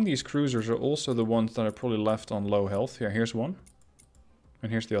 Among these cruisers are also the ones that are probably left on low health. Yeah, here's one.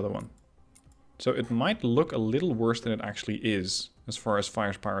 And here's the other one. So it might look a little worse than it actually is, as far as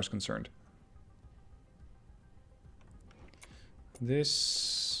firepower is concerned.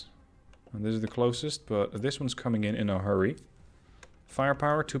 This... and this is the closest, but this one's coming in a hurry.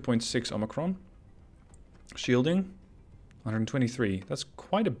 Firepower, 2.6 Omicron. Shielding, 123. That's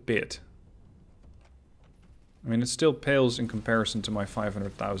quite a bit. I mean, it still pales in comparison to my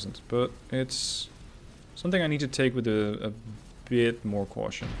 500,000, but it's something I need to take with a bit more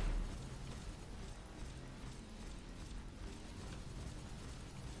caution.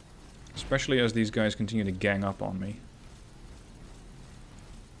 Especially as these guys continue to gang up on me.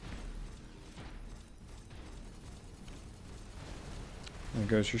 There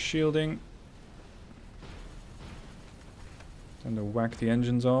goes your shielding. Time to whack the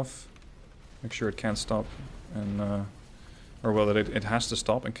engines off. Make sure it can't stop. And, or well, that it has to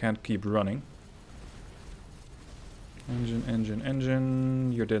stop and can't keep running. Engine, engine,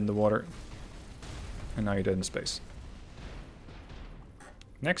 engine. You're dead in the water. And now you're dead in space.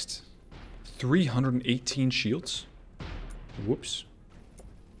 Next. 318 shields. Whoops.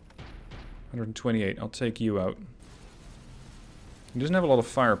 128. I'll take you out. He doesn't have a lot of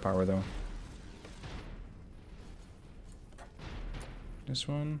firepower, though. This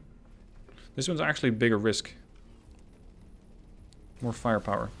one. This one's actually a bigger risk. More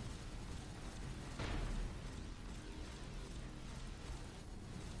firepower.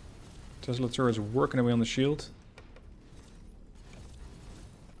 Tesla turrets working away on the shield.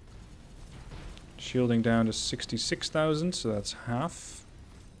 Shielding down to 66,000, so that's half.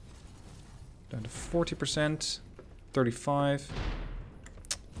 Down to 40%. 35.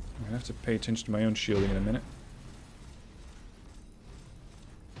 I have to pay attention to my own shielding in a minute.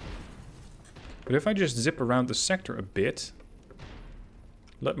 But if I just zip around the sector a bit,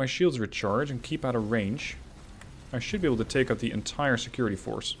 let my shields recharge and keep out of range, I should be able to take out the entire security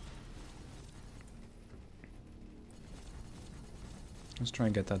force. Let's try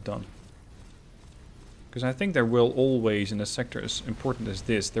and get that done. Because I think there will always, in a sector as important as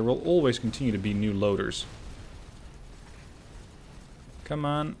this, there will always continue to be new loaders. Come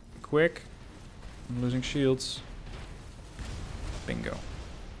on, quick. I'm losing shields. Bingo.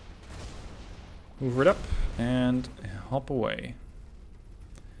 Hoover it up and hop away.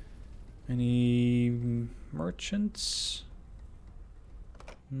 Any merchants?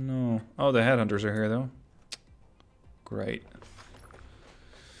 No. Oh, the headhunters are here though. Great.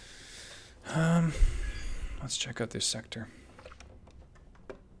 Let's check out this sector.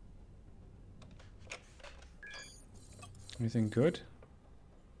 Anything good?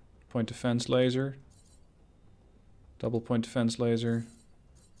 Point defense laser. Double point defense laser.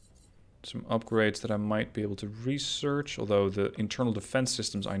 Some upgrades that I might be able to research, although the internal defense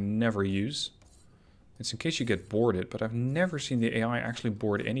systems I never use. It's in case you get boarded, but I've never seen the AI actually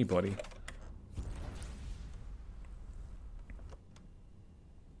board anybody.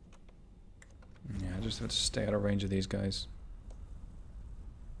 Yeah, I just have to stay out of range of these guys.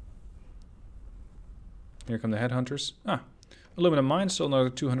 Here come the headhunters. Ah, aluminum mine, still another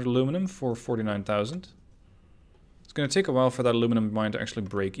 200 aluminum for 49,000. It's going to take a while for that aluminum mine to actually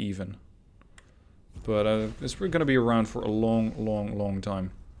break even. But it's going to be around for a long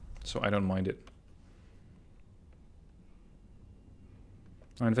time. So I don't mind it.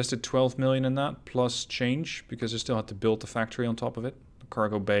 I invested 12 million in that, plus change, because I still had to build the factory on top of it. The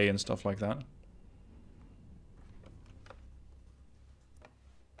cargo bay and stuff like that.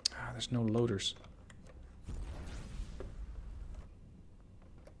 Ah, there's no loaders.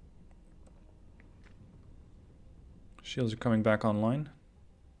 Shields are coming back online.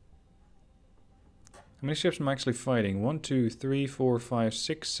 How many ships am I actually fighting? 1, 2, 3, 4, 5,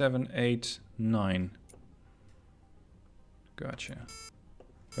 6, 7, 8, 9. Gotcha.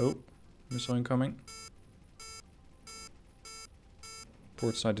 Oh, missile incoming.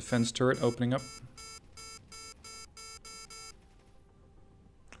 Port side defense turret opening up.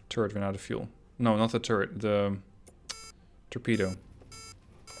 Turret ran out of fuel. No, not the turret, the torpedo.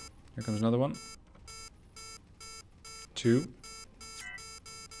 Here comes another one. 2.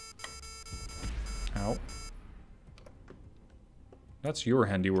 Ow. That's your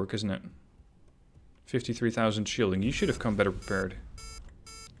handiwork, isn't it? 53,000 shielding. You should have come better prepared.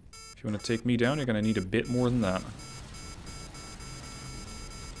 If you want to take me down, you're going to need a bit more than that.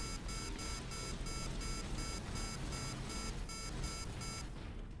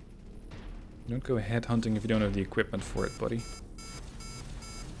 Don't go headhunting if you don't have the equipment for it, buddy.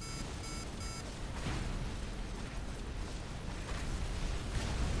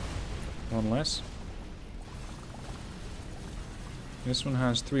 One less. This one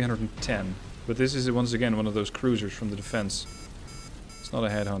has 310. But this is once again one of those cruisers from the defense. It's not a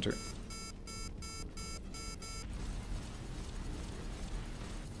headhunter.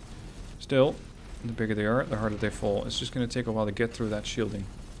 Still, the bigger they are, the harder they fall. It's just going to take a while to get through that shielding.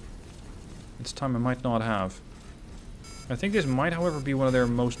 It's time I might not have. I think this might, however, be one of their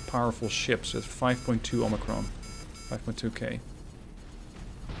most powerful ships at 5.2 Omicron. 5.2k.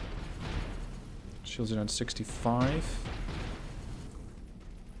 Shields are down to 65.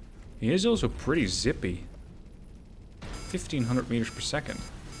 He is also pretty zippy. 1500 meters per second.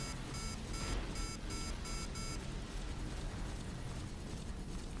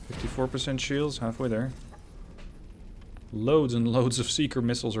 %shields, halfway there. Loads and loads of seeker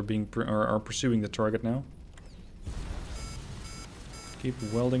missiles are are pursuing the target now. Keep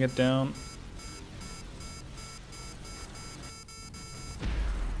welding it down.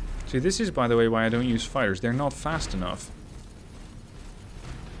 See, this is, by the way, why I don't use fighters. They're not fast enough.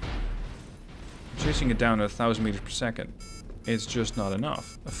 Chasing it down at 1000 meters per second, it's just not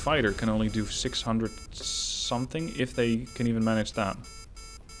enough. A fighter can only do 600 something, if they can even manage that.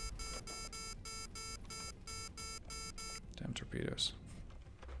 Damn torpedoes.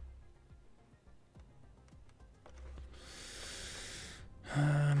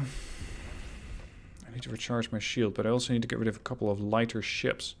 I need to recharge my shield, but I also need to get rid of a couple of lighter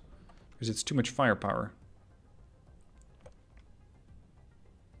ships, because it's too much firepower.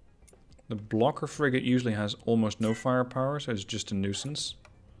 The blocker frigate usually has almost no firepower, so it's just a nuisance.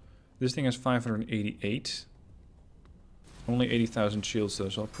 This thing has 588. Only 80,000 shields though,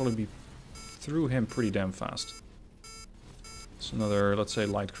 so I'll probably be through him pretty damn fast. It's another, let's say,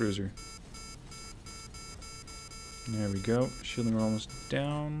 light cruiser. There we go. Shielding are almost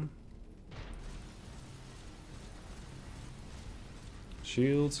down.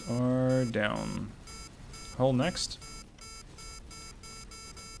 Shields are down. Hull next.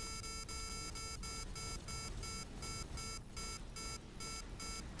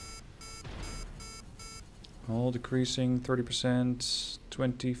 Hull decreasing 30%,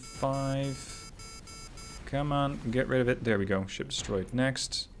 25. Come on, get rid of it. There we go. Ship destroyed.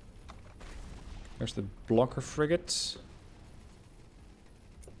 Next. There's the blocker frigate.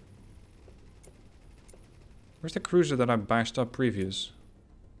 Where's the cruiser that I bashed up previous?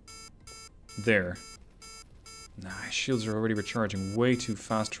 There. Nah, shields are already recharging way too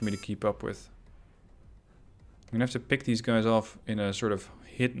fast for me to keep up with. I'm gonna have to pick these guys off in a sort of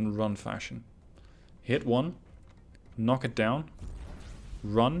hit and run fashion. Hit one, knock it down,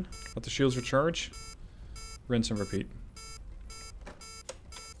 run, let the shields recharge, rinse and repeat.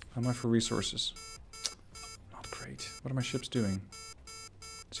 How am I for resources? Not great. What are my ships doing?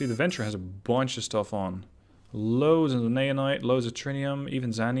 See, the Venture has a bunch of stuff on. Loads of Neonite, loads of Trinium, even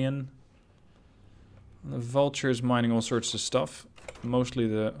Xanian. The Vulture is mining all sorts of stuff. Mostly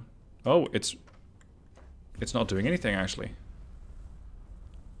the... Oh, it's not doing anything, actually.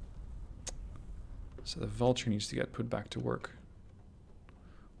 So the Vulture needs to get put back to work.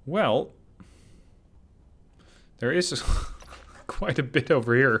 Well, there is quite a bit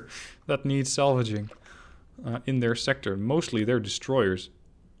over here that needs salvaging in their sector. Mostly they're destroyers.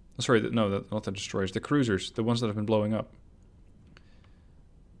 Sorry, no, not the destroyers. The cruisers, the ones that have been blowing up.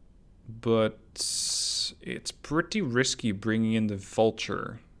 But it's pretty risky bringing in the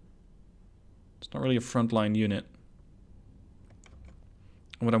Vulture. It's not really a frontline unit.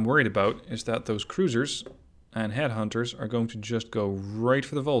 What I'm worried about is that those cruisers and headhunters are going to just go right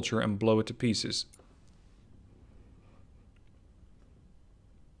for the Vulture and blow it to pieces.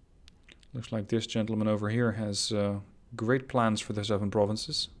 Looks like this gentleman over here has great plans for the 7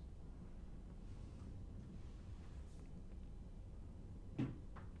 provinces.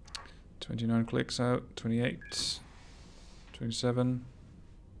 29 clicks out. 28. 27.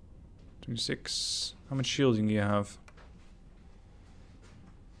 26. How much shielding do you have?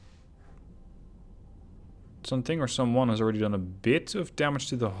 Something or someone has already done a bit of damage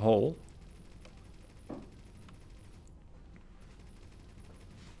to the hull.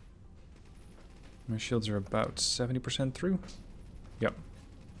 My shields are about 70% through. Yep.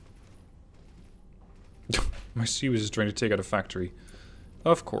 My Seawiz is trying to take out a factory.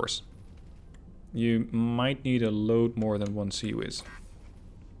 Of course. You might need a load more than one Seawiz.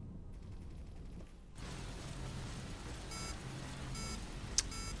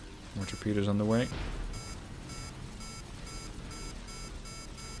 More torpedoes on the way.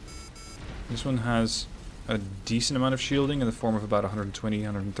 This one has a decent amount of shielding in the form of about 120,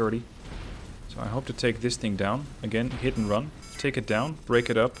 130. So I hope to take this thing down. Again, hit and run. Take it down, break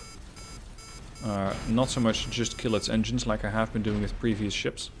it up. Not so much just kill its engines like I have been doing with previous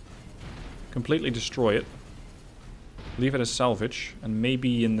ships. Completely destroy it. Leave it as salvage. And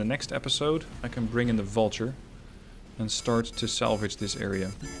maybe in the next episode I can bring in the Vulture and start to salvage this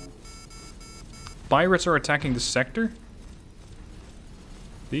area. Pirates are attacking the sector.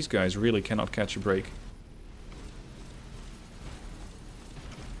 These guys really cannot catch a break.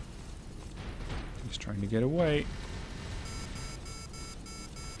 He's trying to get away.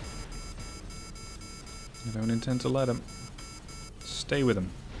 I don't intend to let him. Stay with him.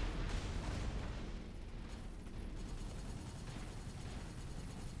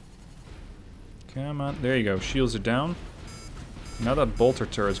 Come on. There you go. Shields are down. Now that bolter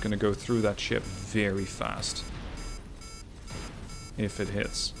turret is going to go through that ship very fast. If it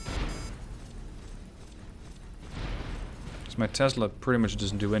hits. Because my Tesla pretty much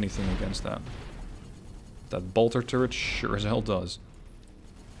doesn't do anything against that. That bolter turret sure as hell does.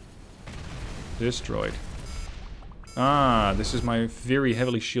 Destroyed. Ah, this is my very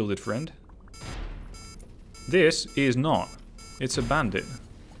heavily shielded friend. This is not. It's a bandit.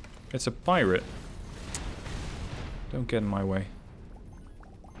 It's a pirate. Don't get in my way.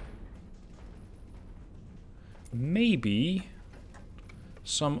 Maybe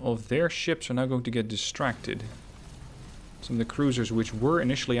some of their ships are now going to get distracted. Some of the cruisers which were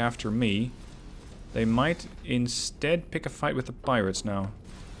initially after me, they might instead pick a fight with the pirates now.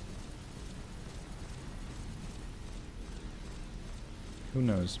 Who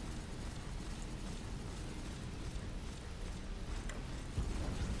knows?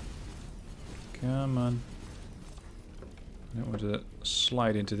 Come on. I don't want to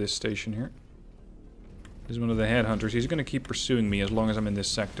slide into this station here. This is one of the headhunters. He's going to keep pursuing me as long as I'm in this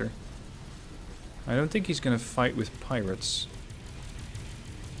sector. I don't think he's going to fight with pirates.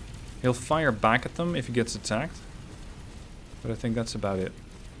 He'll fire back at them if he gets attacked. But I think that's about it.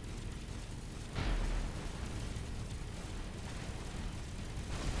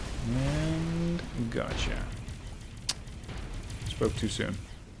 And gotcha. Spoke too soon.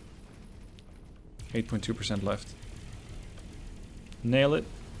 8.2% left. Nail it.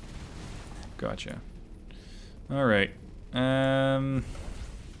 Gotcha. Alright. Time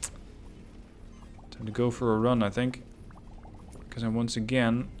to go for a run, I think. Because I'm once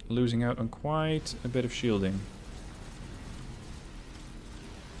again losing out on quite a bit of shielding.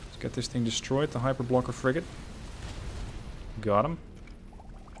 Let's get this thing destroyed, the hyperblocker frigate. Got him.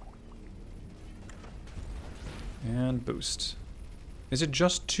 And boost. Is it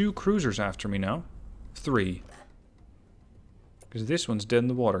just 2 cruisers after me now? 3. Because this one's dead in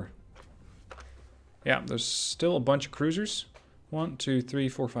the water. Yeah, there's still a bunch of cruisers. 1, 2, 3,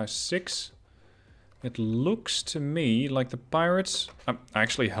 4, 5, 6. It looks to me like the pirates... I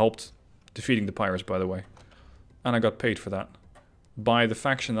actually helped defeating the pirates, by the way. And I got paid for that. By the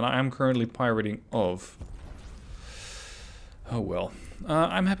faction that I am currently pirating of. Oh well.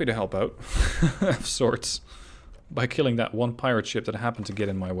 I'm happy to help out. Of sorts. By killing that one pirate ship that happened to get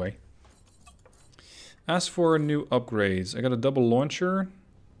in my way. As for new upgrades, I got a double launcher.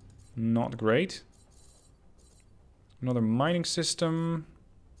 Not great. Another mining system.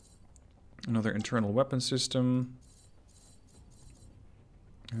 Another internal weapon system.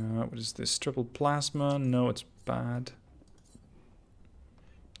 What is this? Triple plasma? No, it's bad.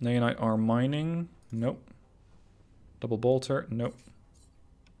 Naonite R mining? Nope. Double bolter? Nope.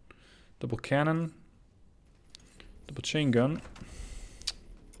 Double cannon? Double chain gun?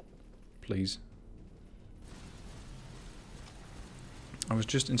 Please. I was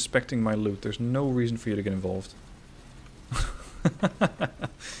just inspecting my loot. There's no reason for you to get involved.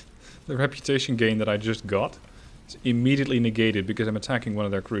 The reputation gain that I just got is immediately negated because I'm attacking one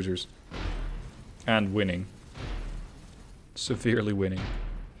of their cruisers. And winning. Severely winning.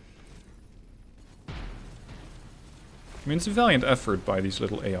 I mean, it's a valiant effort by these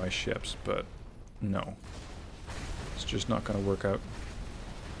little AI ships, but no. It's just not going to work out.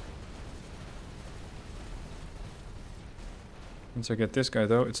 Once I get this guy,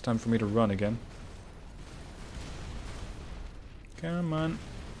 though, it's time for me to run again. Come on.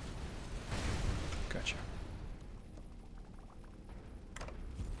 Gotcha.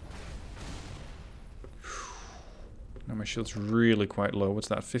 Now my shield's really quite low. What's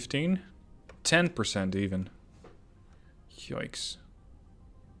that, 15? 10% even. Yikes.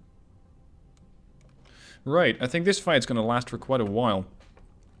 Right, I think this fight's going to last for quite a while.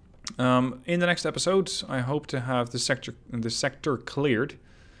 In the next episode, I hope to have the sector cleared,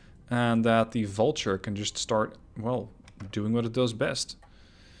 and that the Vulture can just start, well, doing what it does best.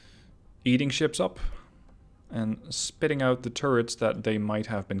 Eating ships up, and spitting out the turrets that they might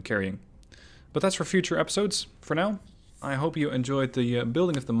have been carrying. But that's for future episodes. For now, I hope you enjoyed the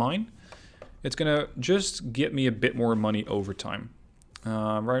building of the mine. It's going to just get me a bit more money over time.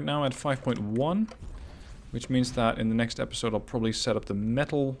 Right now I'm at 5.1. Which means that in the next episode I'll probably set up the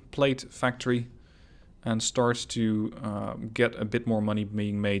metal plate factory and start to get a bit more money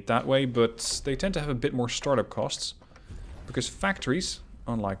being made that way, but they tend to have a bit more startup costs because factories,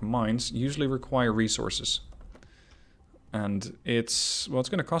 unlike mines, usually require resources. And it's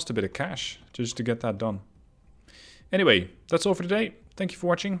going to cost a bit of cash just to get that done. Anyway, that's all for today. Thank you for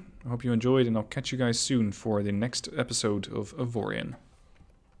watching. I hope you enjoyed, and I'll catch you guys soon for the next episode of Avorion.